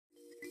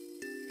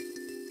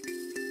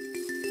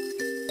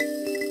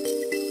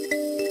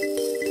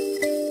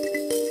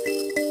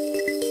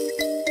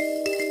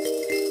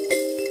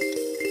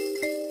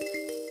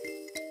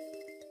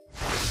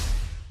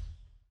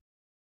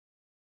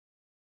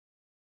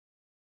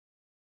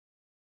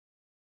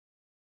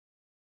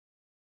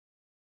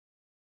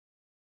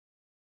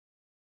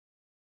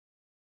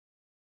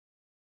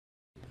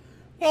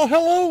Well,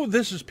 hello,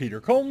 this is Peter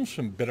Combs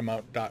from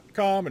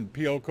Bitamount.com and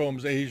P.O.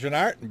 Combs Asian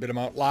Art and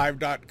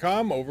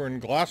BitamountLive.com over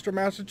in Gloucester,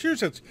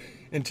 Massachusetts.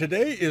 And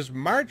today is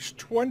March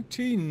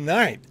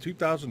 29th,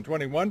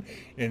 2021.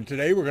 And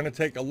today we're going to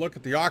take a look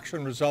at the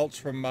auction results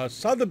from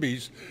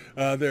Sotheby's,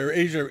 their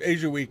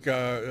Asia Week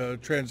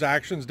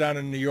transactions down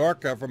in New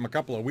York from a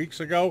couple of weeks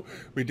ago.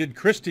 We did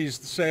Christie's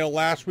sale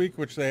last week,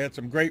 which they had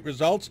some great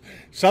results.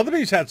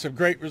 Sotheby's had some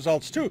great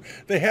results too.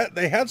 They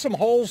had some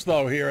holes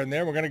though here and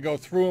there. We're going to go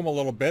through them a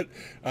little bit.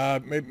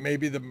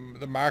 Maybe the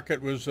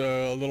market was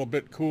a little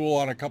bit cool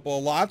on a couple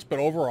of lots, but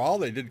overall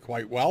they did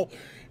quite well.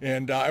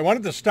 And I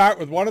wanted to start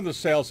with one of the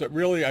sales that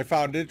really I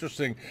found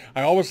interesting.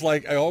 I always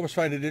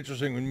find it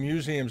interesting when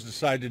museums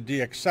decide to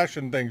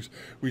deaccession things.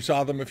 We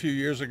saw them a few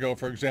years ago,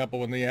 for example,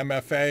 when the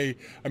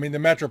the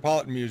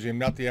Metropolitan Museum,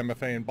 not the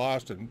MFA in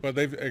Boston, but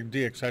they've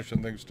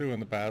deaccessioned things too in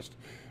the past.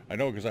 I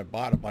know because I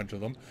bought a bunch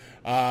of them.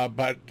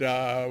 But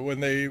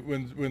when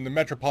the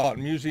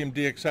Metropolitan Museum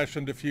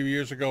deaccessioned a few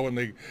years ago,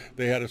 and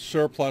they had a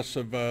surplus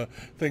of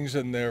things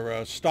in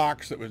their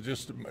stocks that was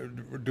just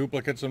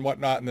duplicates and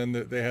whatnot, and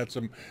then they had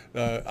some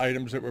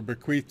items that were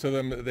bequeathed to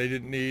them that they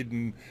didn't need,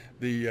 and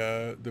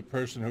the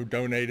person who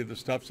donated the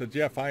stuff said,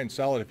 "Yeah, fine,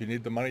 sell it. If you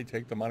need the money,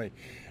 take the money."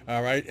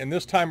 All right, and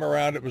this time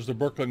around it was the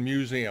Brooklyn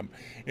Museum.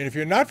 And if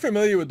you're not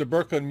familiar with the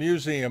Brooklyn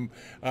Museum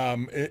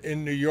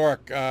in New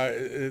York,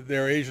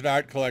 their Asian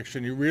art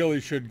collection, you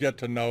really should get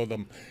to know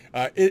them.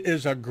 It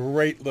is a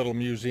great little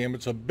museum.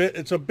 It's a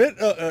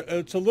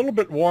little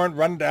bit worn,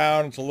 run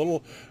down. It's a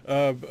little,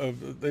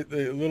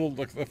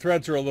 the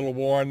threads are a little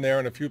worn there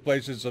in a few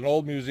places. It's an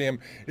old museum.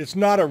 It's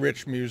not a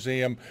rich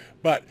museum,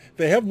 but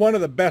they have one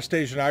of the best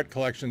Asian art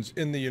collections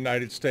in the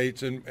United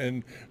States,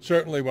 and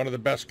certainly one of the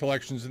best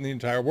collections in the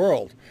entire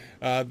world.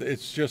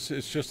 It's just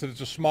that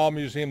it's a small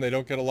museum. They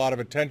don't get a lot of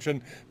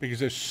attention because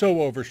they're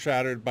so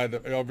overshadowed by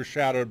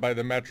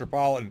the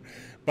Metropolitan.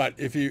 But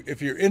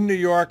if you're in New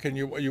York and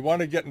you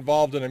want to get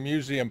involved in a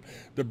museum,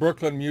 the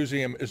Brooklyn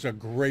Museum is a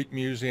great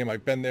museum.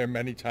 I've been there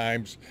many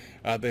times.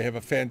 They have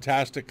a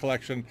fantastic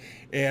collection,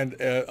 and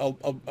a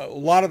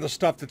lot of the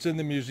stuff that's in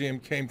the museum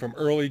came from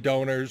early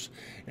donors,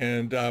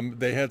 and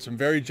they had some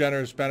very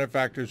generous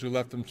benefactors who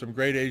left them some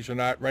great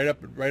Asian art right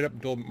up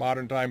until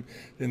modern time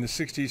in the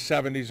 60s,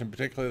 70s, and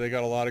particularly they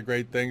got a lot of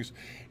great things.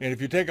 And if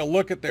you take a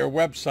look at their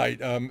website,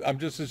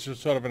 this is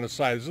just sort of an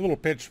aside. There's a little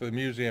pitch for the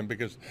museum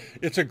because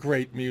it's a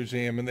great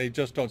museum, and they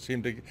just don't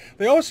seem to.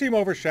 They always seem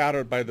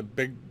overshadowed by the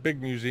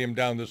big museum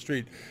down the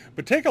street.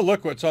 But take a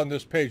look what's on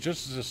this page,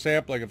 just as a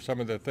sampling of some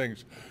of their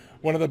things.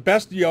 One of the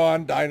best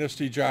Yuan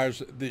dynasty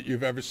jars that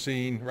you've ever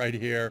seen right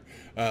here.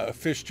 A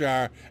fish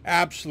jar,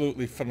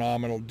 absolutely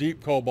phenomenal,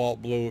 deep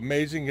cobalt blue,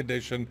 amazing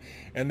condition,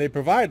 and they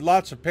provide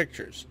lots of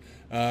pictures.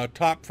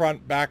 Top,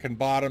 front, back, and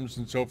bottoms,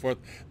 and so forth.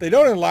 They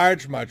don't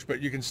enlarge much,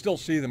 but you can still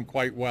see them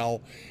quite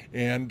well.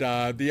 And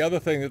the other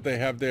thing that they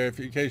have there,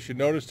 in case you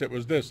noticed it,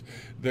 was this.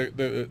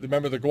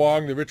 Remember the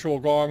gong, the ritual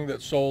gong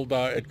that sold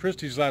at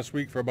Christie's last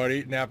week for about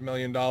 $8.5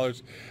 million?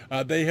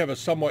 They have a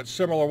somewhat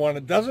similar one.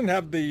 It doesn't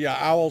have the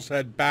owl's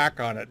head back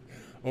on it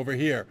over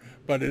here,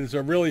 but it is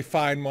a really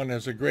fine one,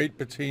 has a great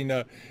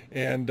patina,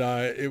 and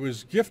it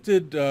was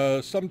gifted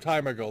some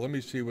time ago. Let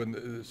me see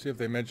if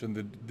they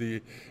mentioned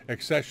the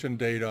accession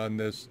date on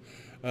this.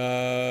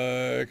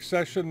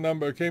 Accession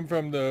number came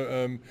from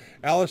the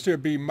Alistair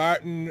B.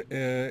 Martin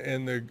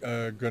in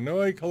the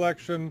Granoy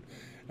collection.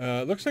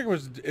 Looks like it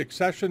was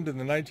accessioned in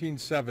the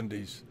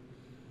 1970s.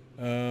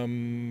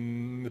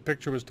 The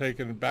picture was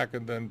taken back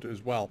then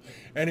as well.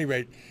 At any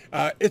rate,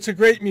 it's a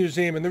great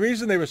museum, and the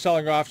reason they were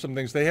selling off some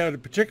things, they had a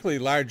particularly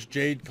large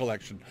jade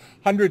collection,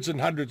 hundreds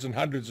and hundreds and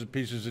hundreds of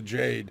pieces of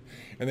jade,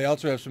 and they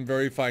also have some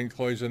very fine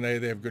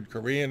cloisonne. They have good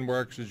Korean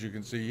works, as you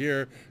can see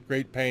here,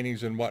 great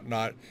paintings and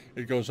whatnot.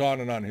 It goes on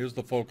and on. Here's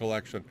the full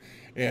collection.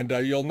 And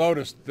you'll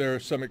notice there are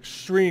some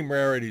extreme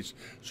rarities.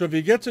 So if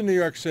you get to New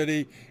York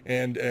City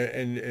and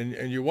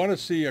you want to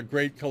see a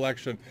great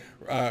collection,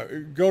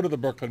 go to the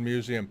Brooklyn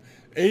Museum.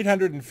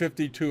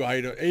 852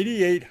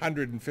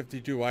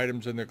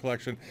 items in their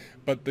collection,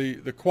 but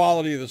the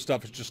quality of the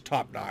stuff is just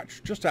top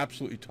notch, just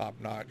absolutely top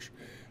notch.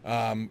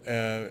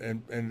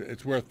 And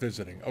it's worth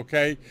visiting,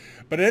 okay?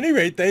 But at any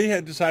rate, they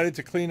had decided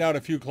to clean out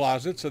a few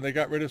closets, and they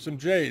got rid of some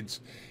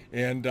jades.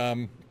 And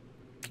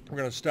we're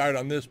going to start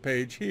on this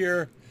page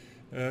here.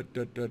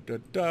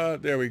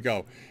 There we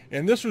go.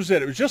 And this was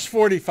it. It was just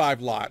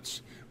 45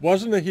 lots.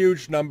 Wasn't a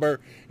huge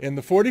number, and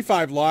the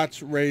 45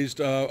 lots raised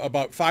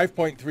about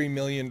 $5.3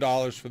 million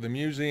for the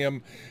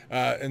museum,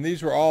 and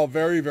these were all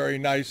very, very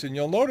nice. And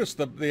you'll notice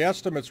the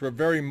estimates were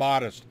very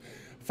modest.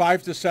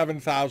 $5,000 to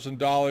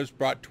 $7,000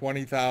 brought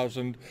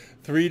 $20,000.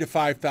 $3,000 to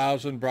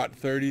 $5,000 brought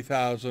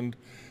 $30,000.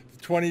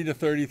 $20,000 to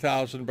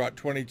 $30,000 brought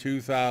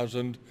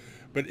 $22,000.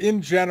 But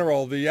in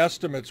general, the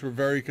estimates were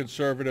very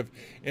conservative.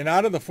 And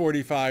out of the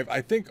 45,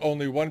 I think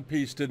only one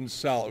piece didn't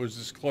sell. It was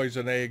this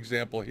cloisonne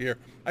example here.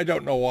 I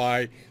don't know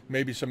why.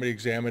 Maybe somebody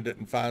examined it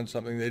and found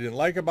something they didn't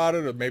like about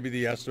it, or maybe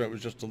the estimate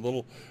was just a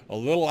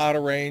little out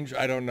of range.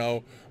 I don't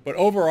know. But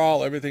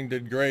overall, everything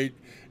did great.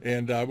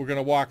 And we're going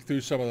to walk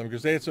through some of them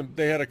because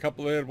they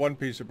had one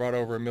piece that brought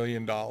over $1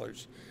 million.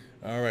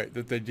 All right,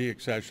 that they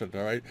deaccessioned,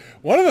 all right?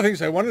 One of the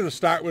things I wanted to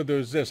start with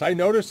was this. I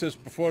noticed this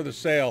before the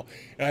sale,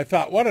 and I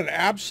thought, what an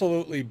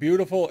absolutely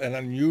beautiful and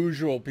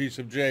unusual piece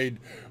of jade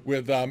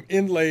with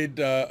inlaid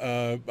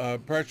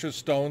precious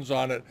stones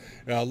on it,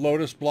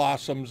 lotus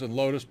blossoms and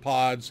lotus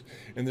pods,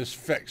 and this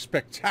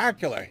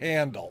spectacular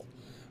handle.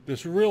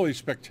 This really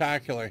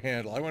spectacular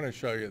handle. I want to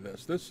show you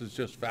this. This is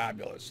just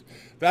fabulous.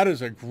 That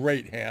is a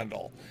great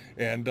handle.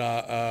 And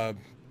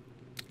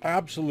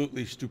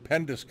absolutely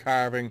stupendous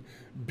carving,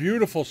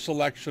 beautiful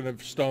selection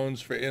of stones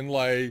for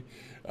inlay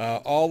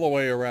all the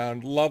way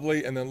around,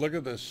 lovely. And then look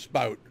at this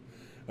spout,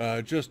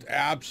 just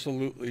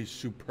absolutely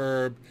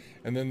superb.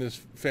 And then this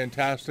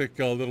fantastic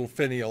little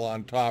finial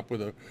on top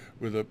with a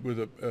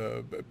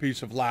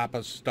piece of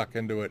lapis stuck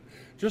into it.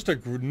 Just a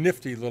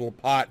nifty little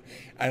pot.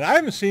 And I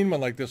haven't seen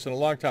one like this in a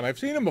long time. I've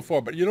seen them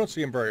before, but you don't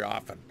see them very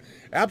often.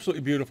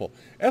 Absolutely beautiful.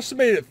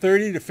 Estimated at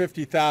 $30,000 to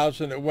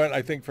 $50,000. It went,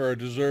 I think, for a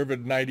deserved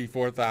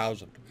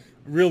 $94,000.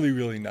 Really,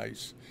 really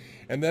nice.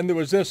 And then there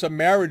was this, a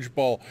marriage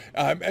bowl.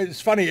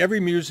 It's funny, every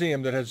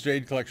museum that has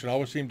jade collection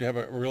always seemed to have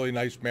a really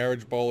nice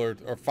marriage bowl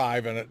or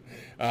five in it.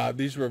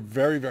 These were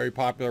very, very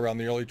popular around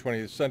the early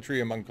 20th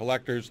century among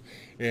collectors.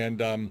 And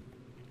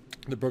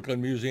the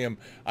Brooklyn Museum,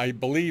 I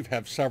believe,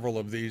 have several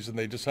of these, and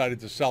they decided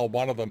to sell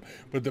one of them.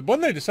 But the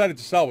one they decided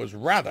to sell was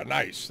rather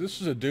nice.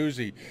 This is a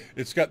doozy.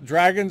 It's got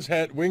dragon's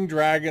head, winged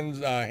dragons,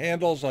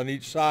 handles on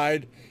each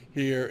side,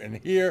 here and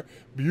here,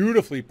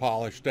 beautifully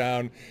polished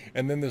down,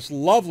 and then this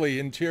lovely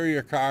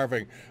interior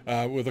carving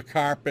with a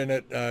carp in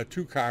it,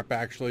 two carp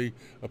actually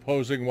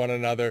opposing one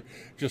another.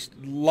 Just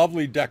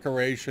lovely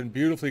decoration,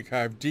 beautifully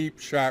carved, deep,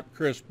 sharp,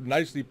 crisp,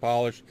 nicely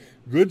polished,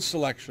 good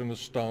selection of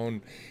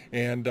stone,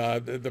 and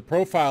the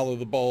profile of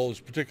the bowl is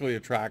particularly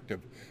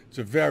attractive. It's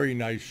a very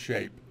nice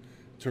shape.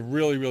 It's a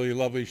really, really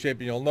lovely shape,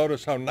 and you'll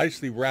notice how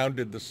nicely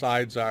rounded the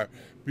sides are.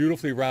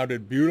 Beautifully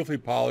rounded, beautifully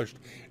polished,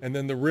 and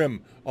then the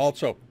rim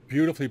also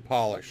beautifully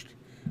polished.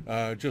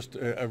 Just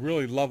a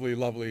really lovely,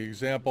 lovely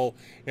example.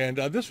 And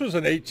this was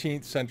an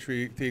 18th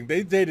century thing.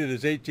 They dated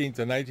as 18th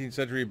and 19th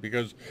century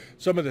because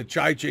some of the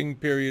Chai-Ching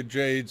period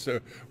jades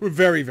were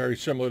very, very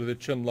similar to the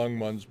Qianlong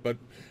ones, but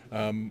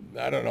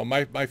I don't know.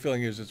 My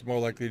feeling is it's more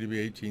likely to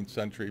be 18th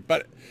century.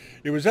 But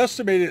it was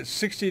estimated at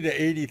 60 to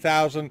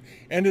 80,000,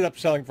 ended up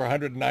selling for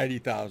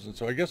 190,000.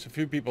 So I guess a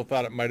few people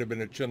thought it might have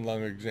been a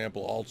Qianlong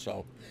example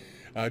also.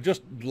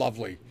 Just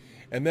lovely.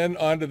 And then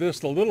onto this,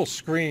 the little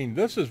screen.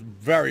 This is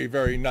very,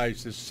 very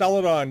nice. This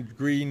Celadon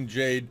green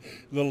jade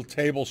little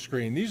table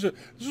screen. This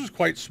is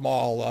quite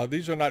small.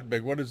 These are not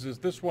big. What is this?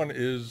 This one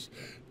is,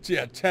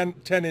 yeah, 10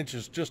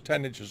 inches, just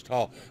 10 inches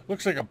tall.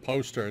 Looks like a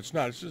poster. It's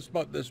not. It's just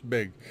about this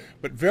big.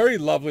 But very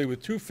lovely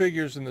with two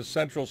figures in the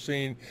central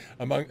scene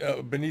among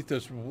beneath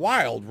this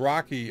wild,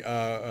 rocky,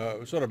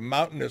 sort of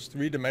mountainous,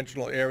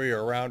 three-dimensional area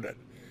around it.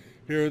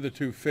 Here are the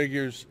two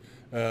figures.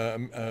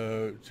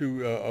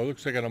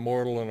 Looks like an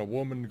immortal and a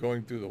woman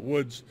going through the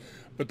woods.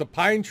 But the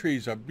pine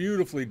trees are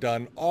beautifully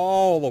done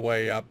all the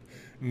way up,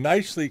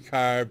 nicely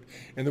carved.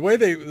 And the way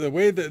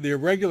the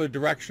irregular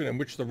direction in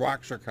which the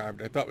rocks are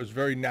carved, I thought was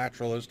very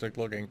naturalistic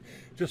looking.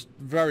 Just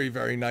very,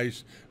 very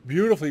nice,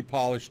 beautifully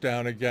polished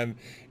down again.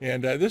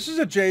 And this is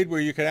a jade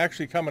where you can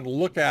actually come and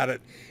look at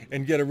it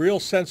and get a real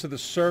sense of the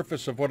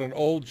surface of what an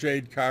old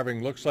jade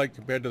carving looks like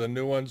compared to the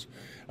new ones.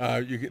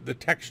 You get the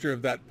texture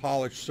of that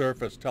polished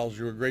surface tells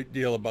you a great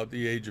deal about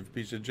the age of a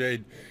piece of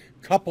jade,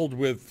 coupled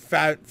with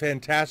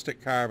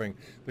fantastic carving.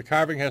 The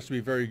carving has to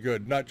be very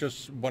good, not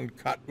just one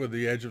cut with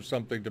the edge of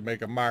something to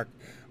make a mark,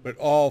 but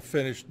all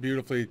finished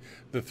beautifully.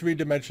 The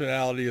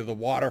three-dimensionality of the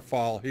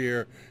waterfall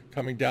here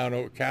coming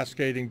down,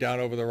 cascading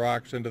down over the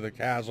rocks into the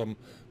chasm.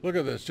 Look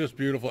at this, just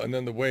beautiful. And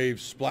then the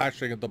waves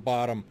splashing at the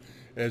bottom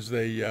as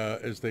it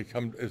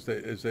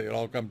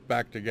all comes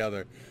back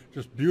together.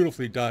 Just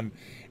beautifully done.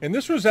 And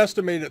this was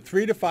estimated at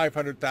 $300,000 to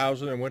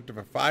 $500,000 and went to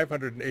for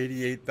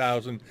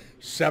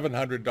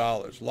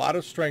 $588,700. A lot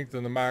of strength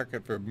in the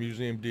market for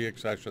museum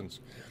deaccessions.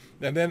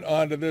 And then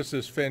onto this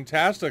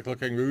fantastic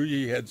looking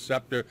Ruyi head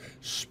scepter,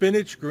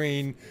 spinach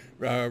green,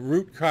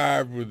 root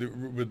carved with the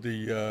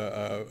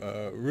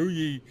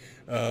Ruyi,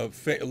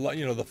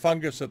 the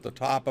fungus at the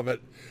top of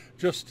it.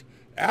 Just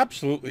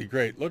absolutely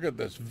great. Look at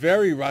this,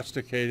 very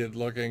rusticated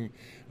looking,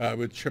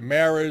 with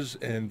chimeras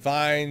and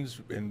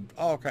vines and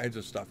all kinds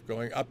of stuff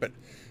going up it.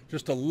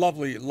 Just a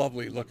lovely,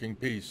 lovely looking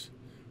piece.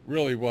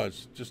 Really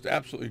was just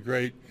absolutely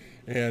great.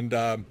 And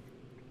an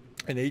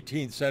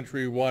 18th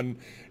century one,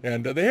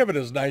 and they have it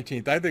as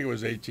 19th. I think it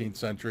was 18th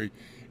century,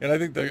 and I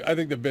think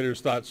the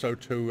bidders thought so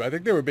too. I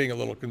think they were being a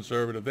little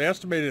conservative. They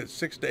estimated at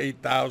 6,000 to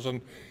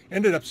 8,000,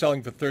 ended up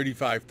selling for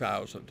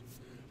 35,000.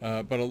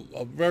 But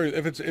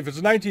if it's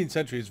 19th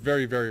century, it's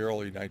very, very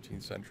early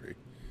 19th century.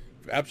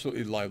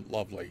 absolutely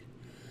lovely.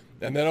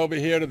 And then over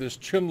here to this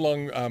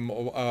Chinlung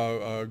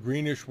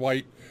greenish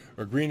white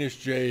or greenish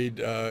jade.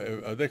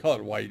 They call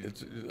it white.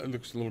 It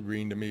looks a little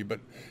green to me, but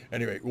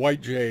anyway,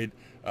 white jade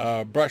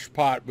brush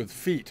pot with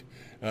feet.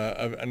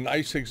 A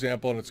nice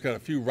example, and it's got a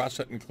few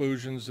russet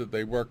inclusions that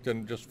they worked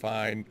in just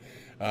fine.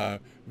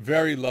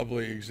 Very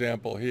lovely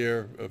example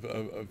here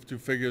of two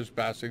figures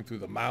passing through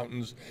the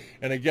mountains.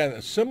 And again,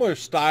 a similar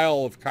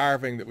style of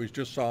carving that we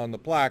just saw on the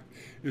plaque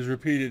is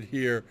repeated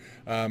here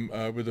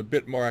with a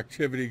bit more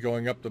activity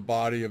going up the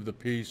body of the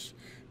piece.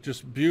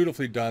 Just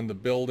beautifully done. The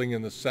building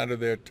in the center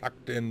there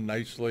tucked in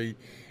nicely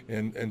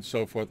and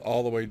so forth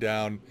all the way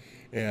down.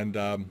 And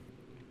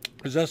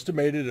was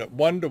estimated at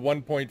 1 to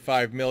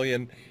 1.5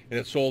 million, and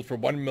it sold for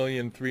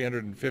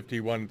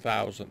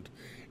 1,351,000.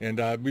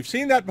 And we've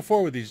seen that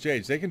before with these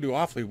jades. They can do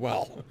awfully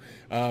well.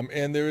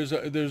 And there's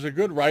a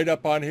good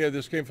write-up on here.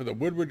 This came from the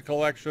Woodward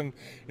collection,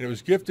 and it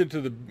was gifted to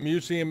the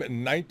museum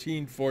in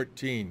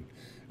 1914.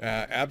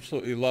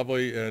 Absolutely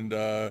lovely. And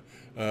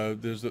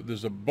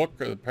there's a book.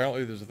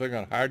 Apparently, there's a thing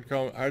on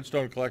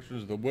hardstone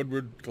collections, the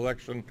Woodward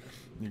collection.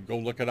 You can go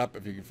look it up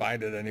if you can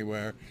find it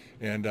anywhere.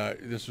 And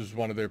this is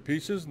one of their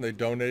pieces, and they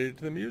donated it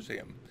to the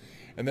museum.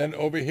 And then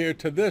over here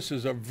to this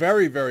is a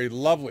very, very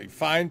lovely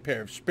fine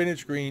pair of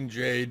spinach green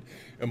jade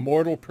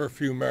immortal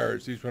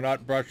perfumers. These were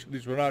not brush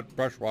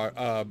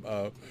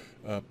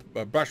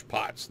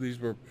pots. These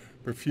were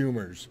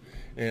perfumers,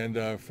 and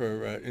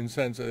for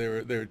incense. They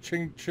were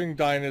Qing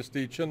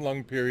dynasty,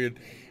 Qianlong period.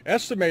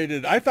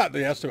 Estimated, I thought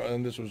the estimate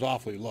on this was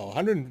awfully low,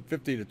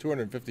 150 to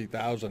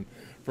 250,000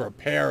 for a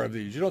pair of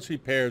these. You don't see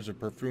pairs of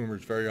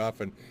perfumers very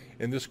often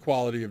in this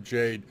quality of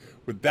jade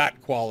with that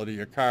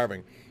quality of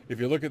carving. If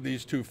you look at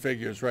these two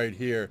figures right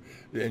here,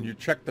 and you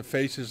check the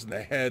faces and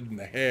the head and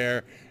the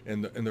hair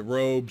and the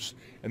robes,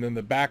 and then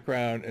the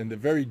background and the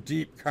very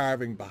deep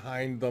carving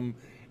behind them,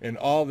 and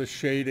all the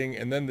shading,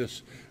 and then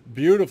this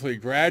beautifully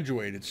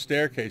graduated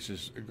staircase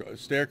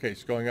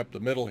going up the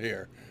middle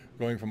here,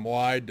 going from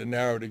wide to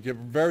narrow to give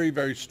a very,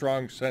 very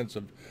strong sense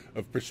of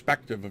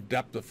perspective, of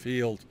depth of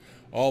field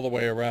all the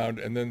way around.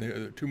 And then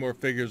the two more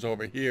figures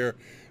over here.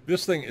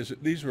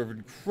 These were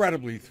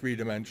incredibly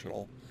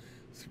three-dimensional,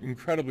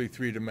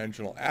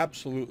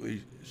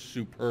 absolutely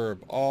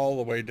superb all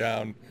the way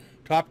down,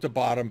 top to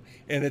bottom,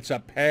 and it's a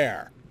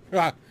pair.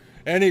 At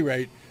any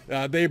rate,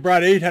 they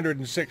brought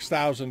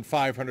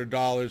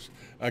 $806,500.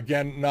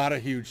 Again, not a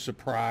huge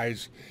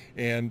surprise.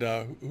 And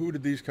who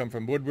did these come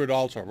from? Woodward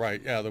also, right?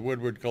 Yeah, the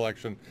Woodward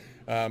collection.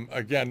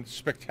 Again,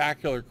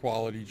 spectacular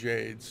quality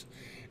jades.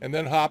 And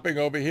then hopping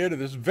over here to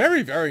this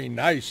very, very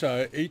nice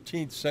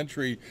 18th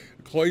century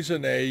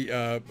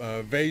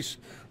cloisonne vase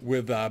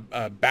with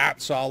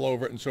bats all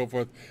over it and so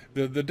forth.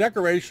 The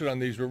decoration on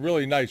these were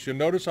really nice. You'll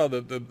notice how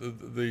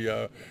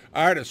the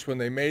artists, when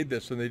they made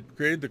this and they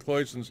created the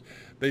cloisons,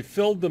 they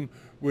filled them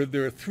with,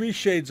 there are 3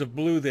 shades of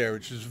blue there,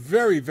 which is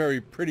very, very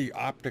pretty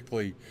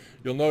optically.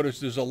 You'll notice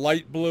there's a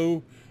light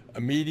blue,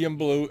 a medium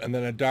blue, and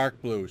then a dark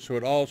blue. So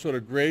it all sort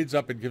of grades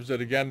up and gives it,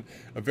 again,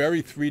 a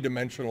very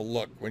three-dimensional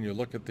look when you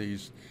look at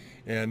these.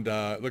 And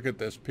look at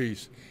this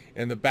piece.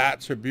 And the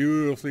bats are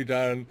beautifully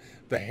done.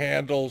 The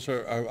handles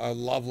are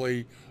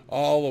lovely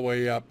all the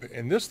way up.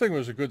 And this thing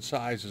was a good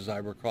size, as I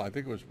recall. I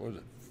think it was, what was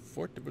it,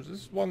 14, was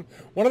this one?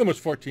 One of them was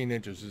 14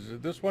 inches. Is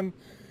it this one?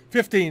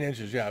 15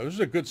 inches, yeah. This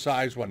is a good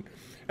size one.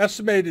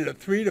 Estimated at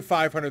 $300,000 to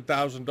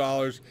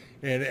 $500,000,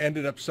 and it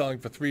ended up selling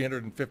for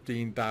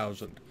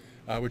 $315,000.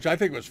 Which I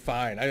think was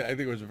fine. I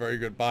think it was a very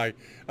good buy.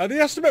 The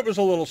estimate was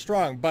a little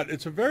strong, but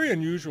it's a very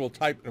unusual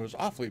type, and it was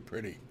awfully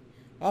pretty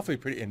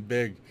and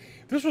big.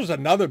 This was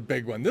another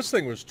big one. This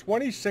thing was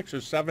 26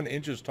 or 7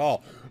 inches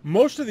tall.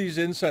 Most of these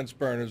incense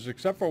burners,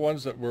 except for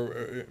ones that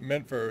were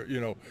meant for,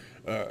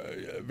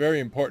 very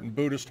important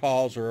Buddhist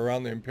halls or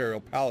around the imperial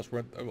palace,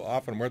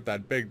 often weren't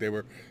that big. They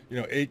were,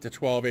 8 to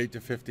 12, 8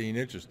 to 15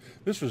 inches.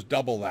 This was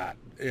double that.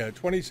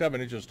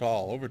 27 inches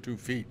tall, over 2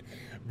 feet.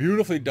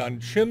 Beautifully done,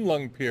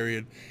 Qianlong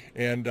period,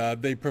 and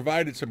they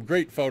provided some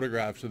great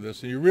photographs of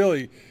this. And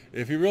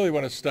if you really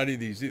want to study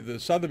these, the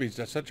Sotheby's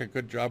does such a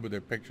good job with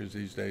their pictures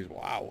these days.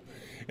 Wow.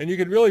 And you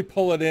can really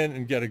pull it in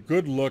and get a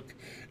good look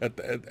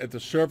at the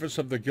surface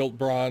of the gilt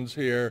bronze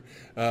here,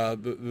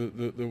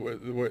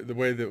 the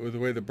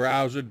way the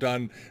brows are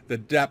done, the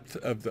depth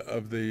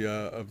of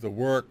the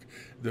work,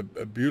 the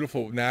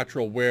beautiful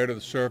natural wear to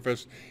the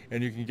surface,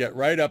 and you can get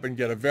right up and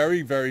get a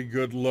very, very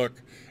good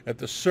look at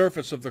the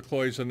surface of the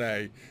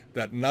cloisonne,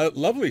 that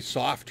lovely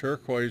soft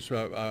turquoise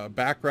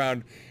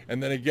background,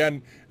 and then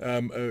again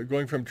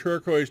going from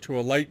turquoise to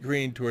a light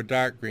green to a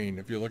dark green.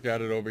 If you look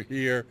at it over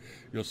here,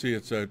 you'll see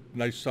it's a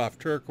nice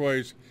soft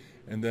turquoise,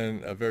 and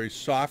then a very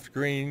soft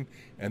green,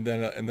 and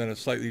then a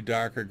slightly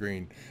darker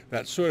green.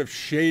 That sort of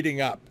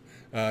shading up.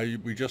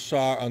 We just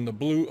saw on the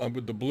blue,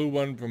 with the blue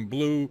one, from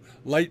blue,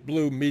 light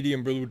blue,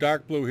 medium blue,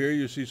 dark blue. Here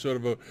you see sort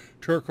of a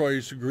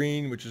turquoise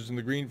green, which is in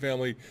the green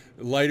family,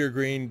 lighter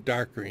green,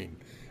 dark green.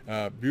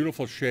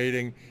 Beautiful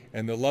shading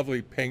and the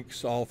lovely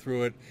pinks all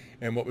through it.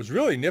 And what was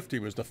really nifty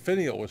was the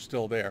finial was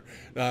still there.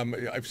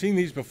 I've seen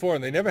these before,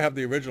 and they never have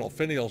the original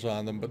finials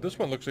on them, but this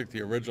one looks like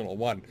the original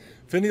one.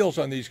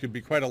 Finials on these could be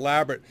quite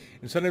elaborate,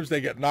 and sometimes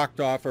they get knocked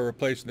off or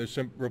replaced, and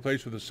they're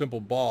replaced with a simple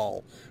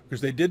ball,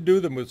 because they did do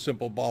them with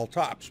simple ball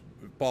tops,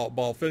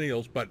 ball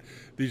finials, but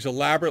these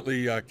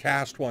elaborately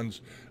cast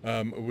ones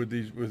with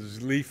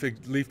these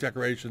leaf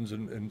decorations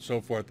and so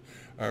forth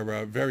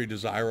are very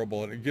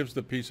desirable, and it gives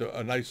the piece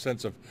a nice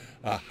sense of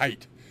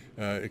height.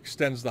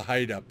 Extends the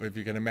height up. If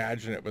you can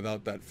imagine it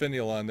without that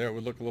finial on there, it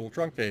would look a little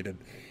truncated.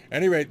 At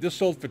any rate, this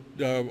sold for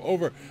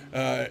over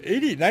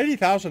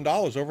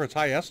 $90,000 over its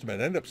high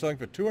estimate. It ended up selling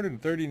for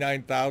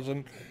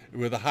 $239,000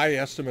 with a high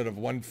estimate of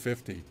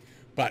 $150,000.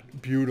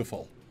 But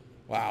beautiful.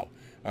 Wow.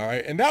 All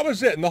right, and that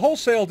was it. And the whole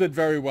sale did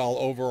very well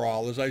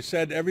overall. As I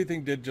said,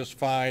 everything did just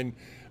fine.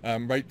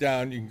 Right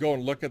down, you can go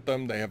and look at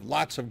them. They have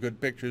lots of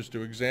good pictures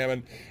to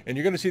examine, and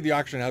you're going to see the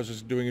auction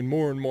houses doing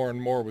more and more and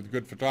more with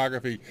good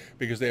photography,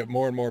 because they have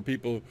more and more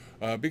people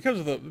because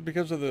of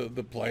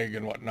the plague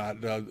and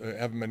whatnot.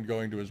 Haven't been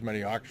going to as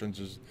many auctions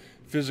as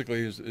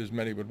physically as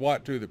many would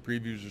want to. The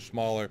previews are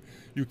smaller.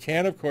 You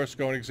can, of course,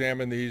 go and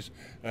examine these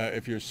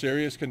if you're a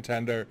serious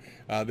contender.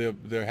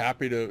 They're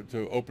happy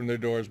to open their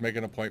doors, make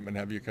an appointment,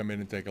 have you come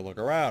in and take a look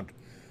around.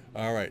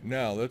 All right,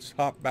 now let's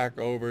hop back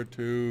over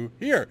to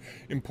here.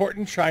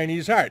 Important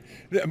Chinese art.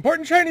 The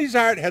Important Chinese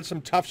art had some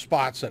tough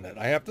spots in it,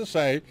 I have to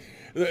say.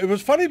 It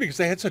was funny because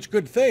they had such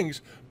good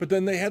things, but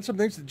then they had some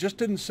things that just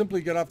didn't simply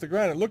get off the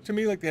ground. It looked to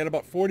me like they had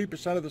about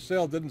 40% of the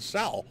sale didn't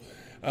sell.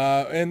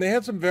 And they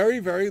had some very,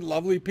 very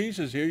lovely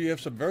pieces here. You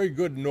have some very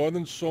good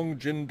Northern Song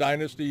Jin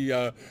Dynasty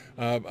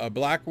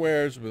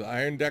blackwares with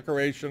iron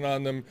decoration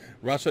on them,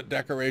 russet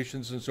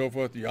decorations and so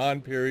forth, the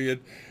Yuan period.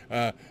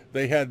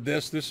 They had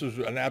this. This was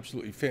an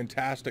absolutely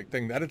fantastic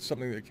thing. That is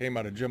something that came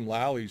out of Jim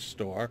Lally's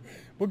store.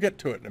 We'll get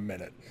to it in a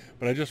minute.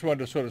 But I just wanted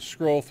to sort of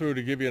scroll through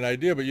to give you an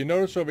idea. But you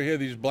notice over here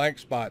these blank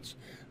spots.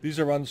 These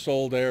are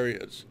unsold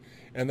areas.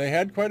 And they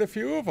had quite a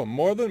few of them,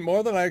 more than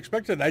I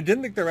expected. And I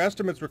didn't think their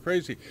estimates were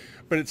crazy,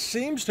 but it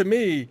seems to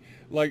me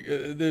like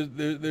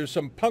there's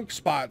some punk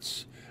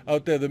spots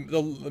out there.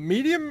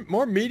 The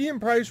more medium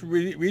price,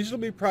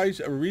 reasonably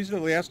priced,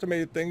 reasonably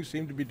estimated things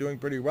seem to be doing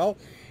pretty well.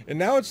 And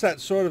now it's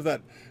that sort of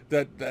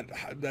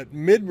that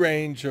mid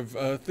range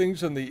of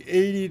things in the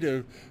 $80,000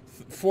 to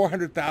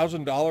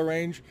 $400,000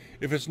 range.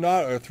 If it's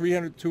not, or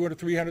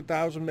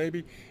 300,000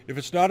 maybe. If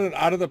it's not an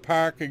out of the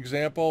park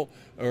example,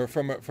 or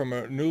from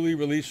a newly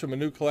released from a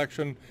new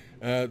collection,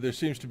 there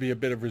seems to be a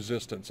bit of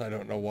resistance. I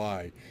don't know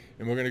why.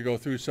 And we're going to go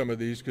through some of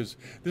these, because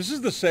this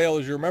is the sale,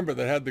 as you remember,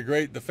 that had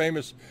the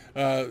famous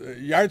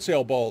yard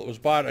sale bowl that was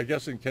bought, I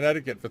guess, in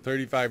Connecticut for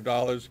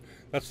 $35.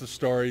 That's the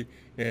story,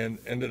 and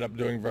ended up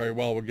doing very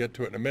well. We'll get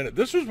to it in a minute.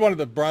 This was one of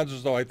the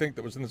bronzes, though, I think,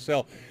 that was in the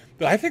sale.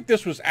 But I think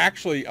this was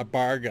actually a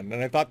bargain,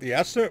 and I thought the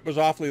estimate was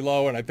awfully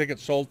low, and I think it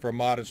sold for a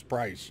modest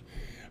price.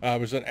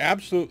 It was an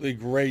absolutely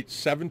great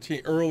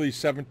early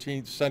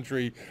 17th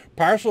century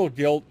partial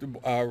gilt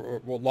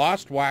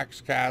lost wax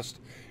cast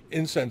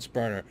incense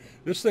burner.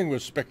 This thing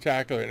was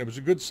spectacular, and it was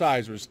a good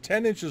size. It was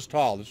 10 inches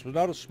tall. This was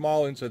not a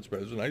small incense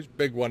burner. It was a nice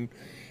big one,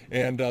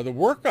 and the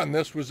work on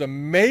this was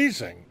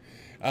amazing.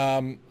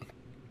 If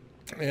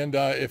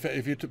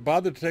you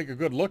bothered to take a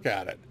good look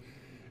at it,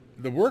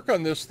 the work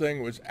on this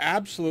thing was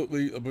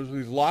absolutely, it was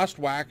these lost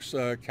wax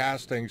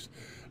castings.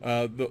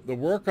 The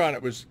work on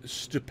it was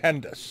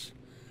stupendous,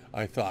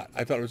 I thought.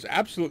 I thought it was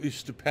absolutely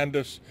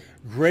stupendous.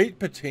 Great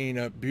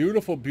patina,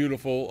 beautiful,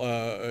 beautiful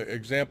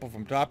example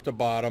from top to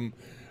bottom.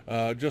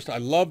 I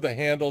love the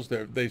handles.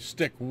 They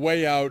stick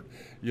way out.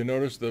 You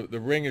notice the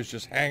ring is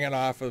just hanging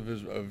off of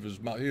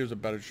his mouth. Here's a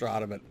better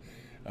shot of it.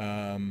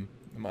 Come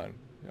on.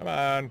 Come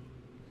on.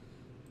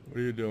 What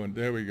are you doing?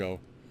 There we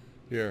go.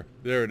 There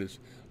it is.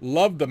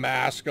 Love the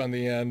mask on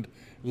the end.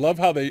 Love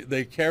how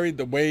they carried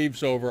the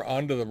waves over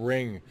onto the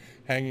ring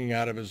hanging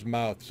out of his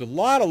mouth. There's a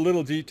lot of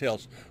little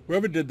details.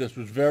 Whoever did this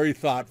was very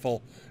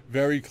thoughtful,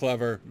 very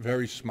clever,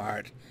 very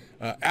smart.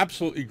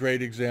 Absolutely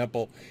great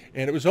example.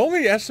 And it was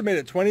only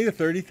estimated at $20,000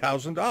 to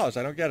 $30,000.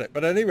 I don't get it.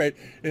 But at any rate,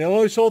 it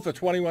only sold for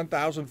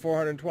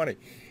 $21,420.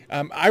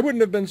 I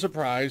wouldn't have been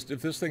surprised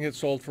if this thing had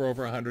sold for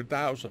over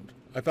 $100,000.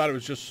 I thought it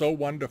was just so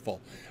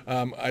wonderful.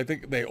 I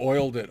think they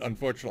oiled it,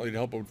 unfortunately, to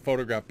help it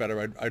photograph better.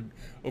 I'd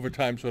over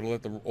time sort of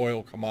let the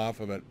oil come off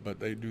of it,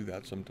 but they do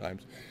that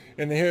sometimes.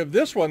 And they have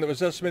this one that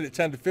was estimated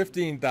at $10,000 to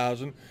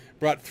 $15,000,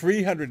 brought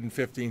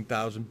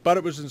 $315,000, but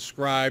it was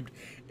inscribed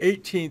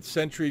 18th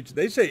century.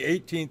 They say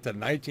 18th to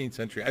 19th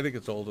century. I think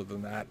it's older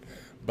than that,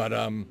 but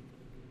an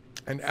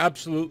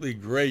absolutely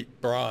great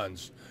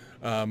bronze.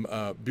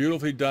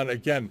 Beautifully done.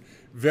 Again,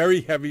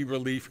 very heavy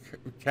relief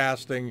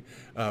casting,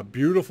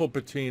 beautiful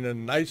patina,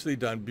 nicely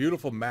done,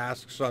 beautiful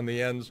masks on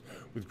the ends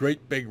with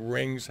great big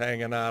rings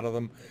hanging out of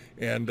them,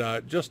 and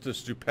just a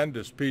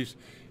stupendous piece.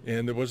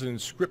 And there was an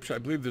inscription, I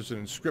believe there's an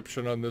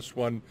inscription on this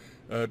one,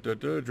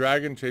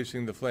 dragon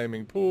chasing the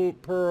flaming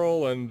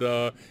pearl, and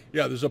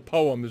yeah, there's a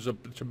poem, there's a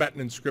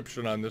Tibetan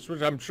inscription on this,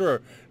 which I'm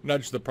sure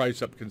nudged the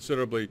price up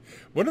considerably.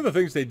 One of the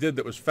things they did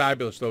that was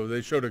fabulous, though,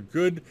 they showed a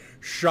good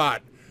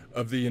shot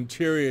of the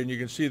interior, and you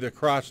can see the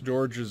cross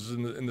Georges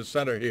in the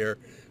center here,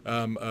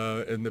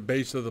 in the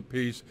base of the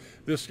piece.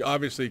 This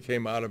obviously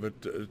came out of a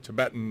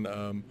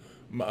Tibetan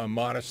a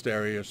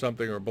monastery or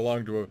something, or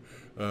belonged to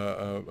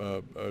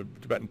a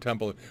Tibetan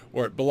temple,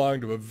 or it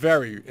belonged to a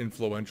very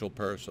influential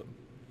person.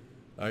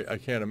 I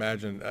can't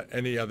imagine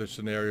any other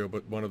scenario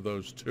but one of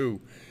those two.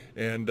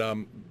 And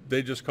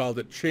they just called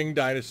it Qing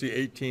Dynasty,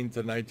 18th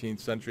to 19th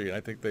century. And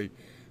I think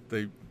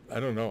I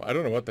don't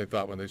know what they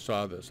thought when they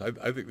saw this.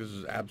 I think this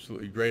is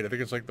absolutely great. I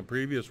think it's like the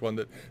previous one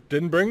that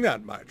didn't bring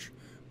that much,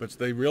 but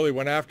they really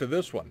went after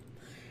this one.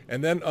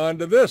 And then on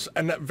to this,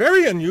 a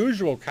very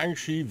unusual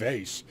Kangxi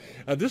vase.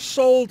 This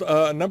sold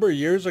a number of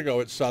years ago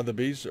at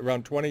Sotheby's,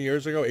 around 20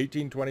 years ago,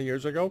 18, 20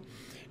 years ago.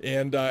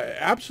 And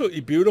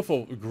absolutely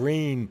beautiful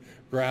green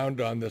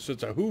ground on this.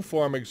 It's a Hu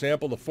form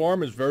example. The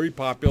form is very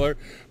popular,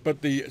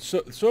 but the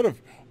sort of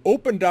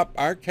opened up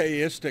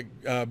archaistic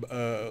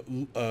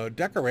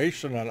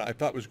decoration on it I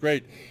thought was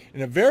great,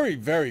 in a very,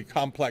 very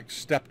complex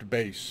stepped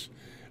base.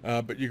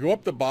 But you go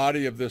up the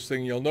body of this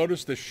thing, you'll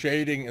notice the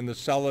shading in the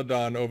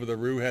celadon over the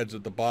roux heads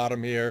at the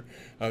bottom here.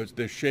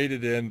 They're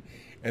shaded in,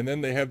 and then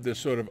they have this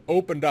sort of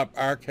opened up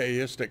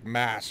archaistic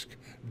mask,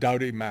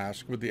 dowdy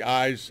mask, with the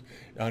eyes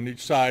on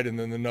each side and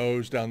then the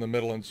nose down the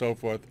middle and so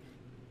forth.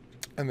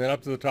 And then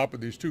up to the top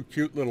with these two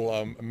cute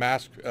little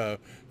mask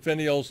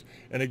finials.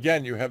 And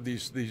again, you have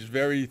these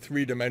very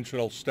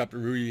three-dimensional stepped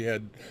roux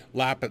head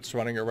lappets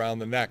running around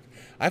the neck.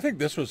 I think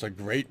this was a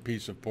great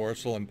piece of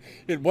porcelain.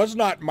 It was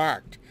not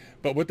marked,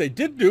 but what they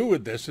did do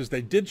with this is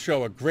they did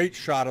show a great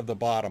shot of the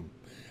bottom.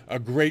 A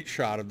great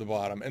shot of the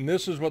bottom. And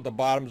this is what the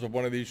bottoms of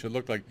one of these should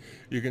look like.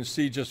 You can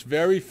see just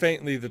very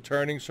faintly the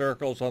turning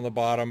circles on the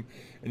bottom,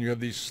 and you have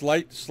these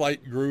slight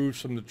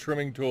grooves from the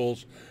trimming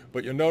tools.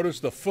 But you'll notice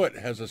the foot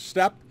has a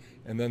step,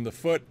 and then the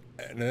foot,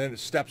 and then it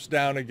steps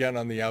down again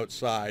on the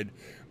outside.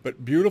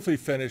 But beautifully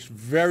finished,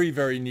 very,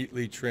 very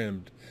neatly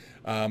trimmed.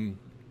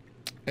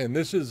 And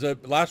this is,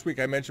 last week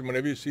I mentioned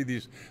whenever you see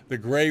the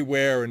gray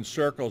wear in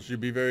circles,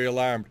 you'd be very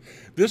alarmed.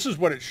 This is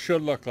what it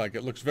should look like.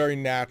 It looks very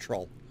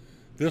natural.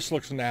 This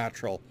looks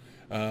natural.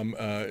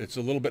 It's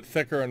a little bit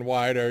thicker and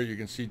wider. You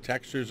can see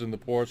textures in the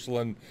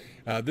porcelain.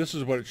 This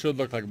is what it should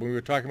look like. When we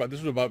were talking about,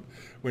 this was about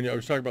when I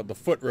was talking about the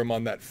foot rim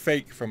on that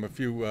fake from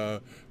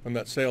from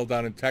that sale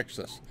down in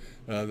Texas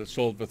that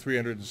sold for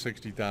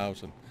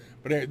 $360,000.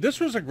 But anyway, this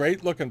was a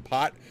great looking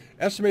pot,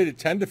 estimated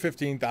 10 to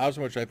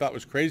 15,000, which I thought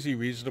was crazy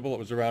reasonable. It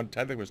was around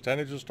 10, I think it was 10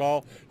 inches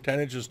tall,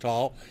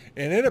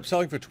 and ended up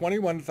selling for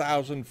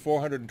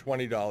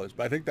 $21,420.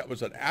 But I think that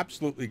was an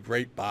absolutely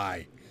great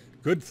buy.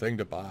 Good thing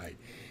to buy.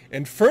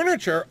 And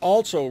furniture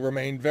also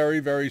remained very,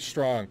 very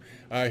strong.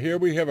 Here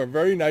we have a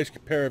very nice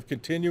pair of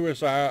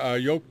continuous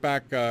yoke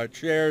back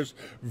chairs,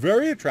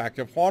 very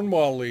attractive,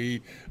 Huanhua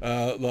Li,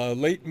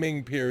 late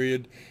Ming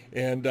period,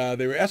 and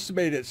they were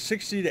estimated at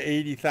 $60,000 to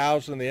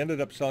 $80,000. They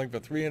ended up selling for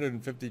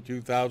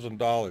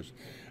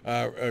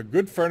 $352,000.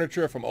 Good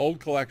furniture from old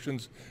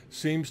collections,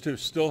 seems to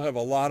still have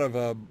a lot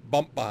of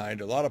bump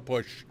behind, a lot of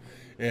push.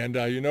 And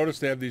you notice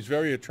they have these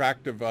very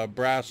attractive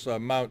brass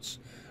mounts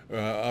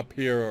up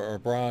here, or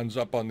bronze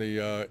up on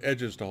the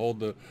edges to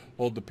hold the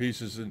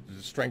pieces and to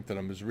strengthen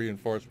them as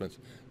reinforcements.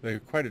 They're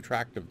quite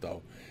attractive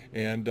though.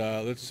 And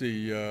let's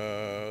see,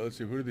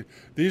 who did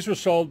these were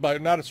sold by,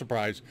 not a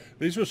surprise,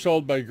 these were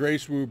sold by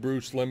Grace Wu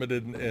Bruce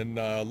Limited in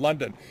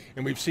London.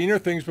 And we've seen her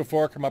things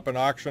before come up in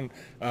auction.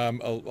 A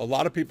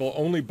lot of people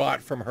only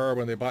bought from her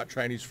when they bought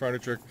Chinese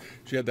furniture.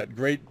 She had that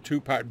great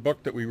two-part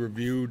book that we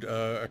reviewed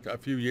a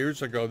few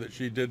years ago that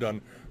she did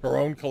on her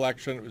own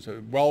collection. It was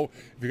well,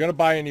 if you're going to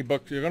buy any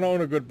book, you're going to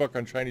own a good book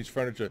on Chinese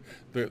furniture,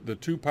 the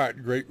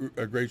two-part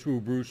Grace Wu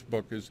Bruce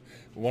book is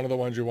one of the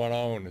ones you want to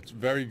own. It's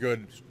very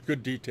good,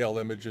 good detailed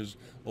images,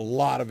 a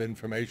lot of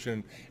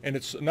information, and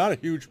it's not a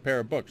huge pair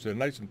of books. They're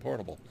nice and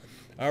portable.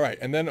 All right,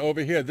 and then over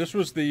here, this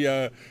was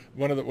the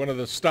one of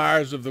the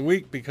stars of the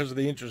week because of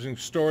the interesting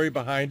story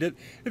behind it.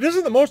 It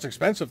isn't the most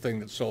expensive thing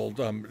that sold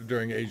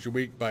during Asia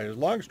Week by a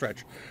long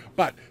stretch,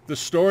 but the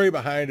story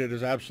behind it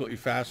is absolutely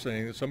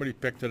fascinating. Somebody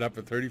picked it up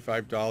for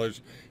 $35,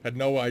 had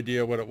no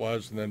idea what it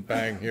was, and then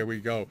bang, here we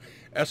go.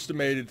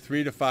 Estimated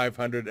 $300 to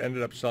 $500,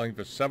 ended up selling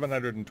for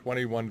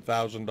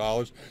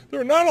 $721,000. There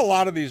are not a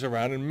lot of these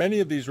around, and many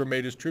of these were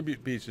made as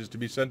tribute pieces to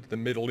be sent to the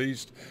Middle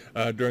East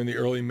during the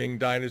early Ming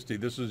Dynasty.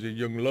 This is a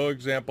Yongle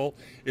example.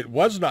 It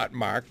was not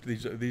marked.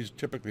 These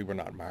typically were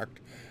not marked.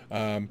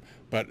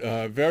 But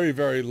very,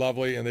 very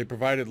lovely, and they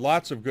provided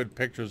lots of good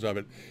pictures of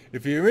it.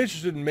 If you're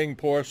interested in Ming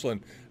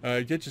porcelain,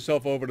 get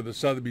yourself over to the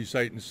Sotheby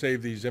site and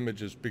save these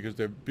images because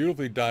they're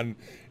beautifully done,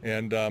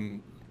 and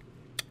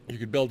you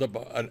could build up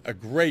a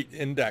great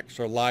index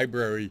or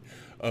library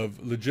of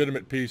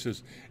legitimate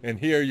pieces. And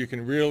here you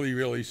can really,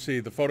 really see,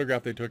 the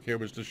photograph they took here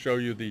was to show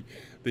you the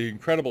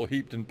incredible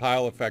heaped and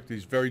pile effect,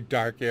 these very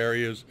dark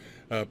areas,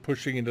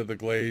 pushing into the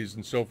glaze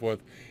and so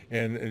forth,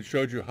 and it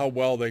showed you how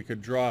well they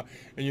could draw.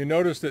 And you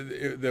notice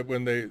that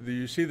when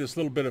you see this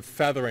little bit of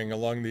feathering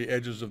along the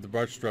edges of the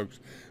brush strokes,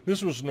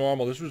 this was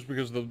normal. This was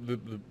because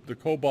the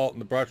cobalt in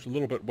the brush was a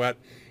little bit wet,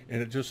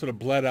 and it just sort of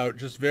bled out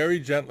just very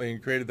gently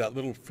and created that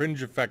little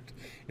fringe effect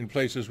in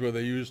places where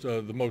they used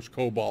the most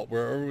cobalt.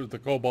 Wherever the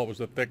cobalt was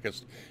the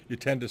thickest, you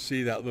tend to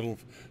see that little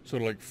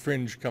sort of like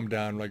fringe come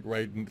down like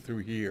right through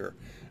here.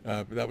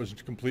 That was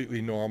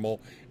completely normal,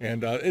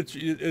 and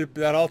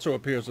that also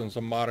appears on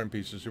some modern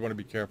pieces. You want to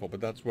be careful, but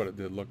that's what it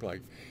did look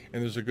like.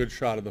 And there's a good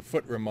shot of the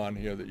foot rim on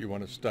here that you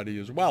want to study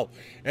as well.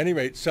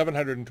 Anyway,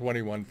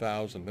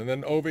 721,000. And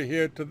then over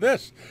here to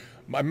this.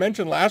 I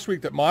mentioned last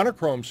week that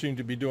monochrome seemed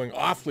to be doing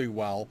awfully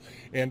well,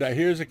 and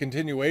here's a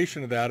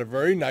continuation of that, a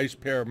very nice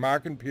pair of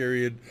Marken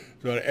period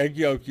sort of egg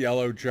yolk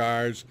yellow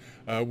jars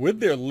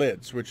with their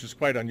lids, which is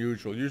quite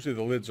unusual. Usually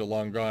the lids are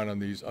long gone on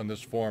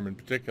this form in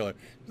particular.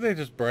 They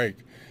just break.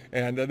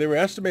 And they were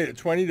estimated at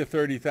 20 to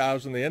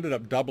 30,000. They ended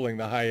up doubling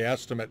the high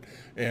estimate,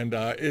 and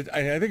I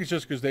think it's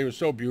just because they were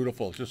so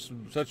beautiful, just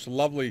such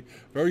lovely,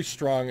 very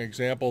strong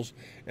examples,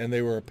 and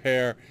they were a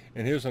pair.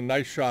 And here's a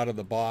nice shot of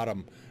the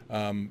bottom.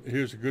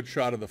 Here's a good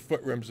shot of the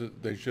foot rims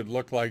that they should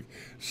look like.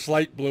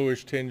 Slight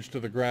bluish tinge to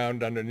the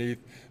ground underneath.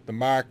 The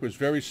mark was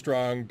very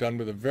strong, done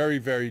with a very,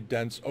 very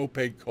dense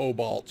opaque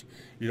cobalt.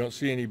 You don't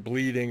see any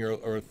bleeding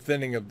or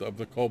thinning of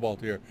the cobalt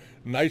here.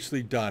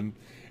 Nicely done.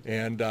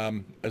 And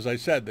as I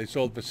said, they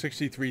sold for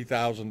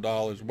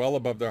 $63,000, well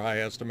above their high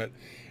estimate.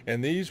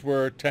 And these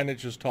were 10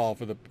 inches tall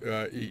for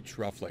each,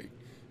 roughly.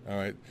 All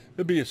right.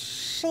 There'll be a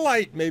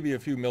slight, maybe a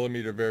few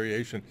millimeter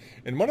variation.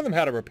 And one of them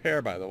had a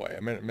repair, by the way. I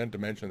meant to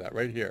mention that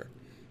right here.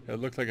 It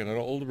looked like an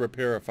old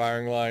repair, a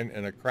firing line,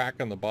 and a crack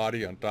on the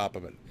body on top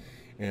of it.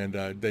 And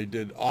they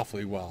did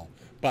awfully well.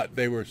 But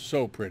they were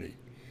so pretty.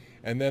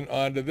 And then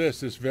on to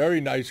this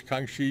very nice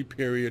Kangxi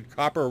period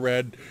copper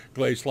red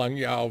glazed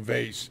Langyao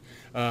vase.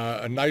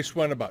 A nice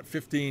one, about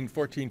 15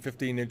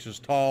 inches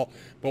tall.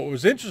 But what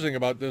was interesting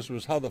about this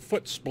was how the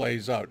foot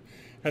splays out.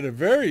 Had a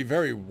very,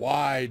 very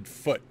wide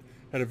foot.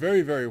 Had a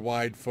very, very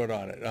wide foot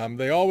on it.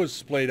 They always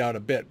splayed out a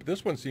bit, but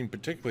this one seemed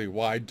particularly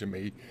wide to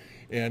me.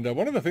 And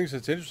one of the things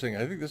that's interesting,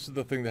 I think this is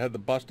the thing that had the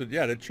busted,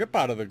 yeah, the chip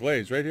out of the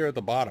glaze right here at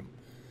the bottom.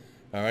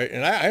 All right,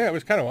 and I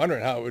was kind of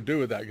wondering how it would do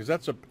with that, because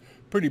that's a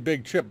pretty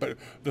big chip. But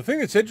the thing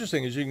that's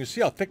interesting is you can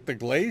see how thick the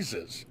glaze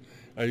is.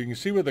 You can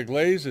see where the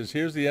glaze is.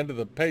 Here's the end of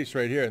the paste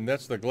right here, and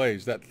that's the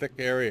glaze, that thick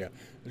area.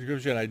 It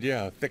gives you an idea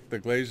how thick the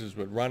glazes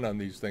would run on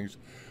these things.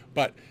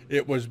 But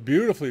it was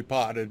beautifully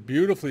potted,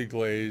 beautifully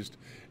glazed,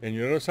 and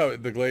you notice how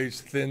the glaze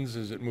thins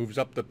as it moves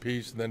up the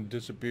piece and then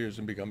disappears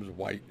and becomes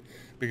white,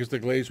 because the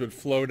glaze would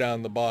flow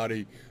down the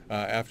body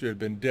after it had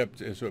been dipped,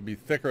 so it would be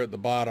thicker at the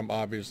bottom,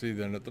 obviously,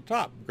 than at the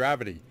top,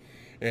 gravity.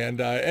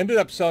 And ended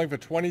up selling for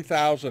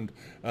 $20,000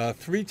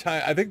 3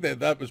 times. I think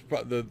that was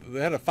they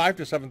had a $5,000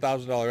 to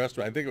 $7,000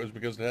 estimate. I think it was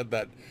because they had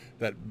that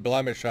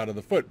blemish out of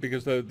the foot,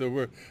 because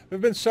there've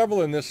been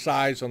several in this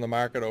size on the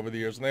market over the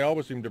years, and they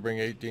always seem to bring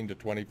 $18,000 to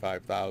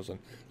 $25,000,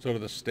 sort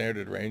of the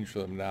standard range for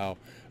them now.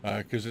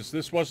 Because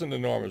this wasn't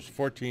enormous,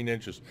 14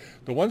 inches.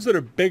 The ones that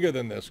are bigger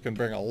than this can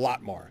bring a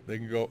lot more. They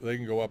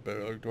can go up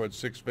towards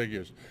 6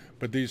 figures.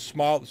 But these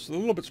small, a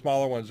little bit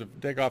smaller ones, if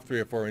you take off 3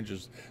 or 4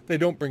 inches, they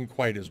don't bring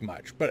quite as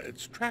much. But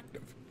it's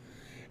attractive.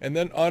 And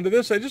then onto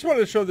this, I just wanted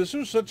to show this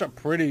was such a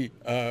pretty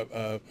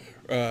early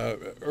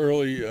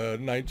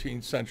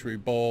 19th century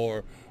bowl,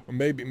 or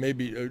maybe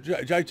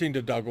 19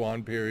 to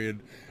Dagwan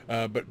period.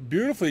 But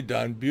beautifully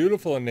done,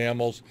 beautiful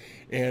enamels,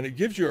 and it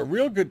gives you a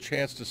real good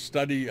chance to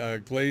study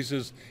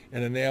glazes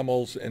and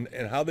enamels and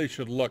how they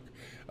should look.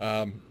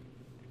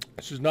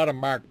 This is not a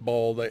marked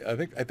bowl. I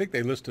think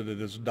they listed it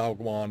as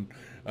Dagwan,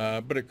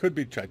 but it could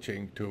be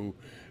Chaching too.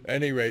 At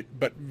any rate,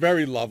 but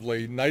very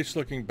lovely, nice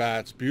looking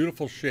bats,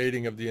 beautiful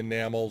shading of the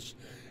enamels,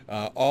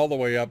 all the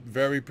way up,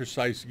 very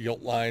precise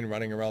gilt line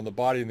running around the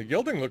body, and the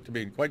gilding looked to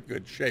be in quite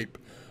good shape,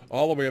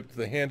 all the way up to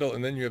the handle,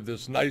 and then you have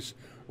this nice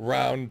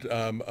round,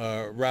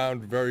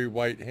 very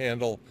white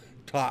handle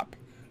top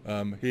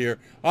here.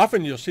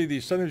 Often you'll see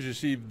these, sometimes you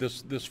see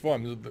this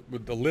form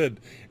with the lid,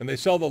 and they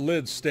sell the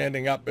lids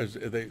standing up as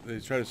they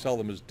try to sell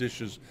them as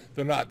dishes.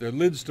 They're not. They're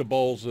lids to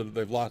bowls that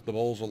they've lost. The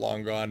bowls are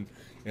long gone,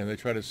 and they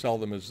try to sell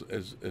them as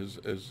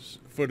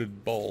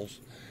footed bowls.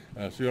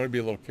 So you want to be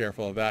a little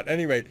careful of that.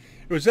 Anyway,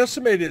 it was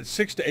estimated at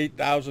 $6,000 to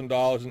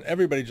 $8,000, and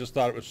everybody just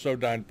thought it was so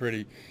darn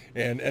pretty,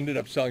 and ended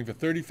up selling for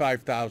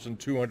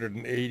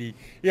 $35,280.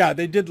 Yeah,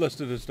 they did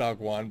list it as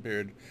Dagwan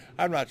period.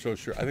 I'm not so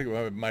sure. I think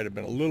it might have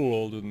been a little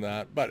older than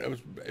that, but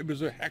it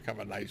was a heck of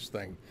a nice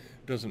thing.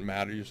 It doesn't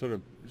matter. You're sort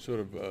of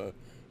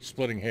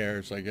splitting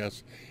hairs, I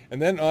guess.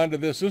 And then on to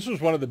this. This was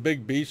one of the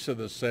big beasts of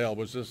the sale.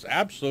 Was this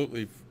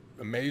absolutely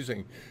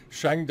amazing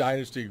Shang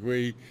Dynasty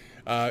gui.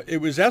 It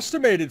was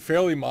estimated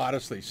fairly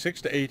modestly,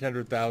 $600,000 to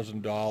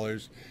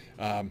 $800,000.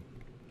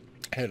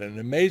 Had an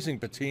amazing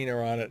patina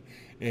on it,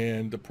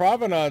 And the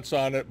provenance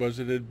on it was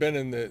it had been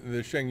in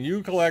the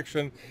Shang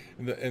collection,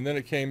 and then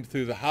it came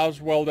through the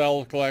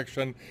Hausweldel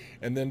collection,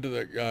 and then to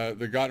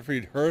the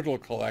Gottfried Hertel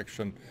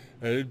collection.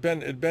 It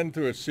had been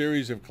through a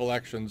series of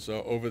collections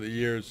over the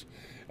years.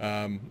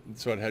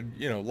 So it had,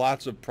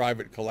 lots of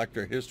private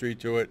collector history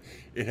to it.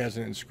 It has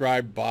an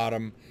inscribed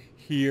bottom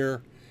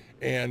here,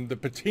 and the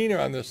patina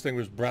on this thing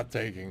was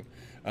breathtaking.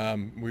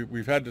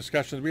 We've had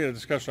discussions. We had a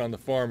discussion on the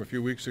forum a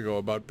few weeks ago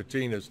about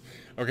patinas.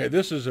 Okay,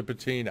 this is a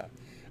patina.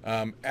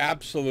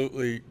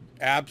 Absolutely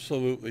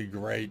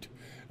great.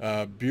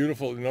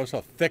 Beautiful. Notice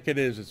how thick it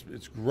is.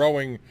 It's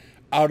growing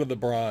out of the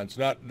bronze.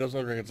 It doesn't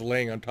look like it's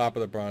laying on top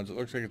of the bronze. It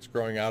looks like it's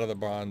growing out of the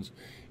bronze.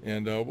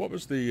 And what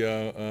was the,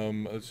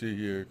 let's see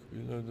here,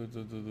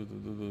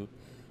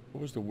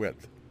 what was the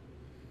width?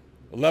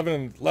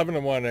 11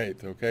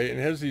 1/8, okay? And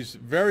it has these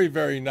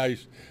very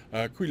nice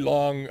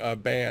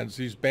cloisonne bands,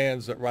 these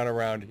bands that run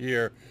around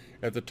here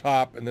at the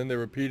top, and then they're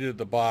repeated at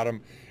the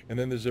bottom. And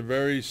then there's a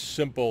very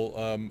simple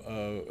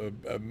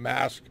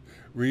mask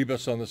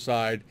rebus on the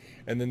side,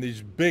 and then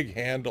these big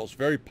handles,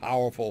 very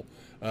powerful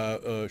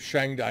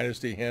Shang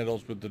dynasty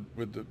handles with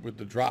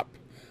the drop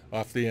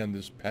off the end,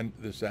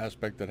 this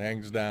aspect that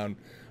hangs down.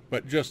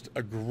 But just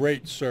a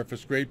great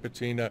surface, great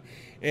patina,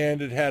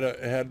 and it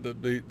had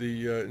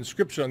the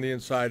inscription on the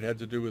inside had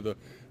to do with a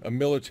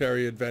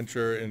military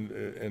adventure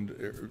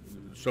and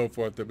so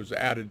forth that was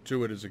added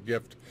to it as a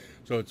gift.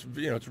 So it's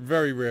it's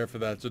very rare for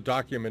that. It's a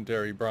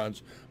documentary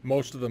bronze.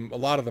 Most of them, a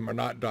lot of them are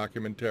not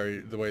documentary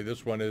the way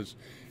this one is,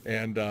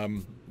 and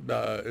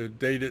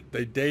they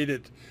date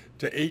it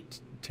to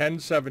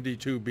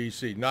 1072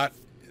 BC, not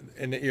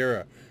in the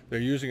era. They're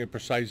using a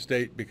precise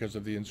date because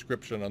of the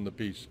inscription on the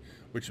piece,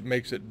 which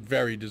makes it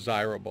very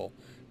desirable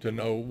to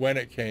know when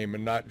it came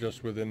and not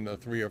just within the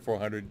 300 or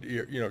 400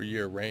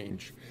 year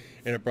range.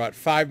 And it brought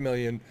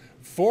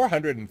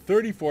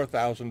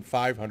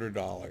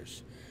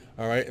 $5,434,500.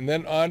 All right, and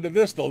then on to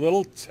this, the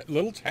little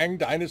Tang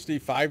Dynasty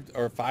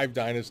 5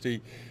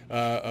 Dynasty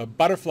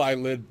butterfly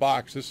lid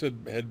box. This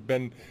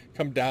had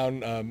come down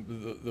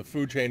the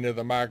food chain of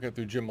the market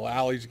through Jim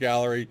Lally's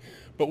gallery.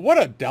 But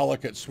what a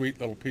delicate, sweet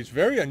little piece.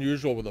 Very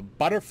unusual with a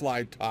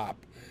butterfly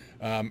top.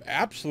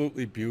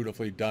 Absolutely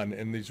beautifully done.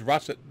 And these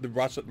the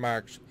russet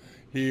marks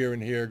here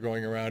and here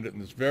going around it,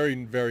 and this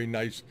very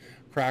nice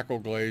crackle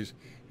glaze.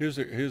 Here's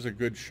a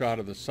good shot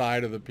of the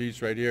side of the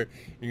piece right here.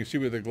 You can see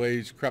where the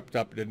glaze crept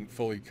up, didn't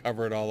fully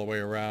cover it all the way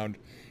around.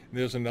 And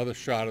there's another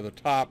shot of the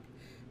top.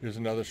 Here's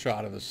another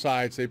shot of the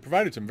sides. They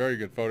provided some very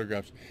good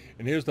photographs.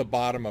 And here's the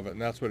bottom of it,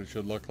 and that's what it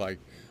should look like.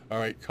 All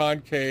right,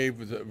 concave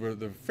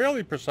with a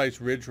fairly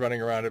precise ridge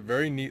running around it,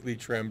 very neatly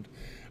trimmed.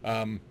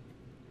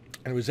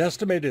 And it was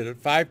estimated at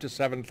 $5,000 to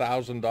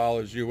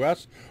 $7,000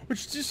 US,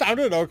 which just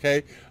sounded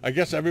okay. I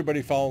guess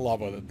everybody fell in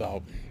love with it,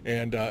 though.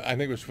 And I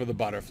think it was for the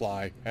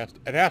butterfly.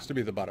 It has to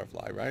be the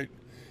butterfly, right?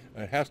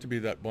 It has to be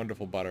that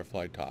wonderful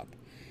butterfly top.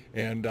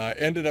 And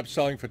ended up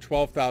selling for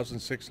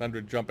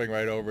 $12,600, jumping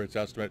right over its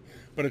estimate.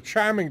 But a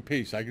charming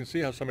piece. I can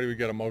see how somebody would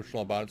get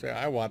emotional about it and say,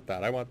 I want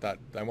that. I want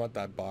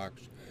that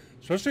box.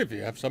 Especially if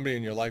you have somebody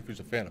in your life who's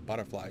a fan of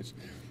butterflies.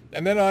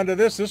 And then on to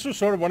this. This was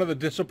sort of one of the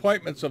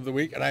disappointments of the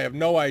week, and I have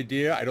no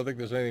idea. I don't think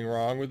there's anything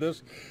wrong with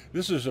this.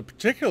 This is a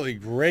particularly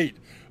great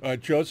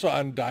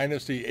Joseon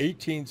Dynasty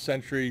 18th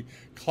century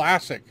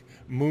classic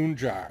moon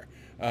jar.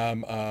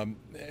 Has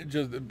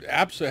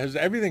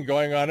everything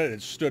going on it.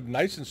 It stood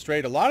nice and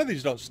straight. A lot of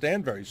these don't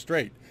stand very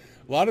straight.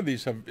 A lot of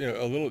these have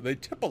they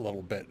tip a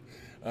little bit.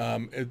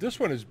 This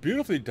one is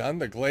beautifully done.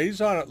 The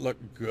glaze on it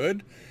looked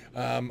good.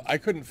 I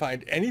couldn't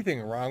find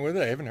anything wrong with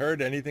it. I haven't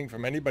heard anything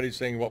from anybody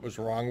saying what was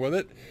wrong with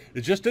it.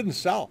 It just didn't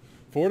sell.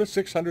 $400,000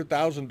 to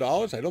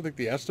 $600,000. I don't think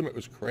the estimate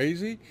was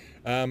crazy.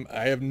 I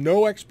have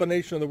no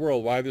explanation in the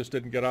world why this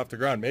didn't get off the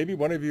ground. Maybe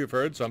one of you have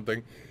heard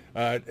something.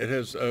 It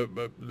has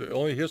the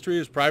only history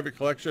is private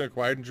collection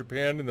acquired in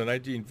Japan in the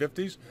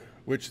 1950s,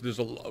 which there's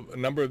a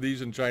number of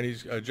these in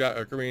Chinese,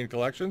 Korean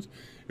collections.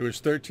 It was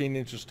 13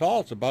 inches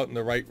tall. It's about in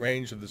the right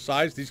range of the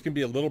size. These can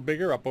be a little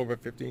bigger, up over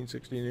 15,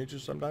 16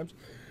 inches sometimes.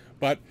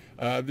 But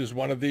there's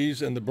one of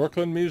these in the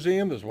Brooklyn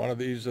Museum. There's one of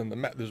these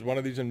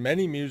in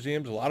many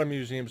museums. A lot of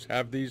museums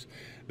have these.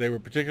 They were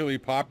particularly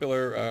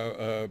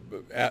popularly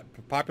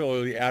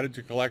added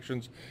to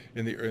collections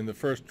in the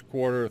first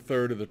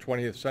third of the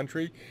 20th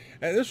century.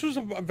 And this was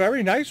a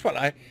very nice one.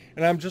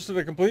 I'm just at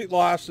a complete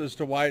loss as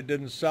to why it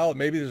didn't sell.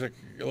 Maybe there's a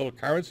little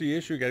currency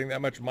issue getting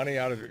that much money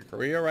out of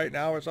Korea right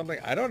now or something.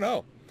 I don't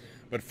know.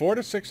 But $400,000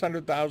 to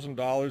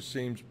 $600,000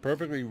 seems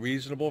perfectly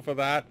reasonable for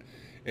that.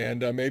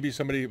 And maybe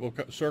somebody will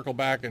circle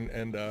back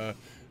and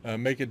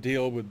make a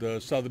deal with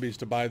the Sotheby's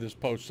to buy this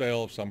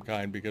post-sale of some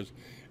kind, because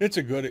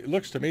it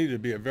looks to me to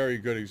be a very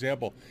good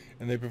example.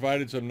 And they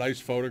provided some nice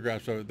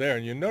photographs of it there.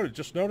 And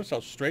just notice how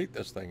straight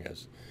this thing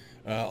is.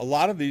 A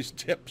lot of these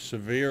tip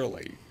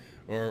severely,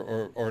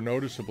 or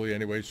noticeably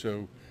anyway,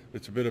 so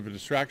it's a bit of a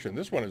distraction.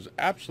 This one is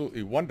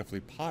absolutely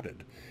wonderfully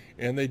potted.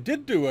 And they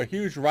did do a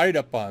huge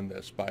write-up on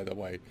this, by the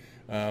way.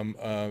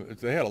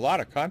 They had a lot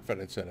of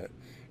confidence in it.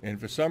 And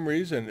for some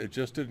reason, it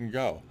just didn't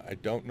go. I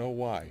don't know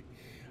why.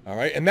 All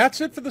right, and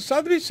that's it for the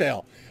Sotheby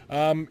sale.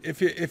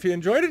 If you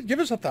enjoyed it, give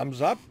us a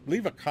thumbs up.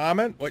 Leave a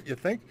comment what you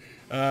think.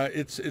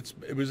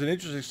 It was an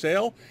interesting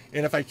sale,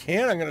 and if I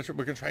can, we're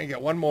gonna try and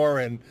get one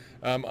more in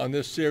on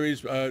this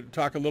series.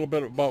 Talk a little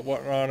bit about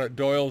what went on at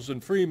Doyle's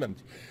and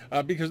Freeman's,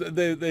 because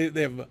they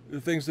have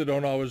things that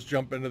don't always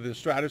jump into the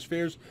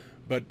stratospheres.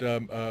 But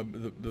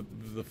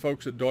the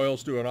folks at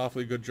Doyle's do an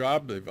awfully good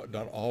job.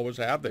 Always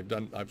have.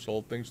 I've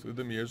sold things through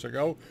them years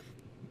ago.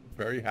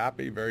 Very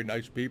happy, very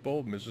nice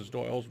people. Mrs.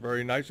 Doyle's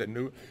very nice. I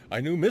knew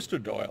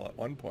Mr. Doyle at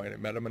one point. I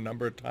met him a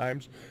number of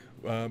times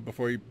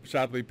before he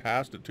sadly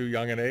passed at too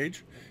young an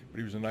age. But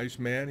he was a nice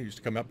man. He used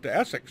to come up to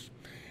Essex,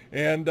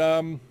 and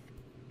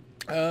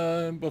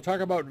we'll talk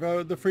about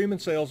the Freeman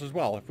sales as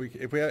well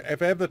if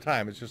I have the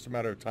time. It's just a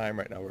matter of time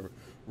right now. We're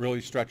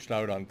really stretched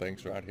out on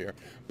things around here.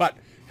 But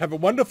have a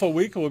wonderful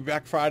week. We'll be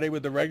back Friday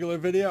with the regular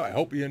video. I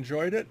hope you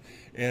enjoyed it,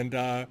 and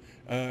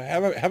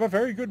have a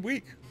very good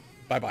week.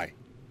 Bye bye.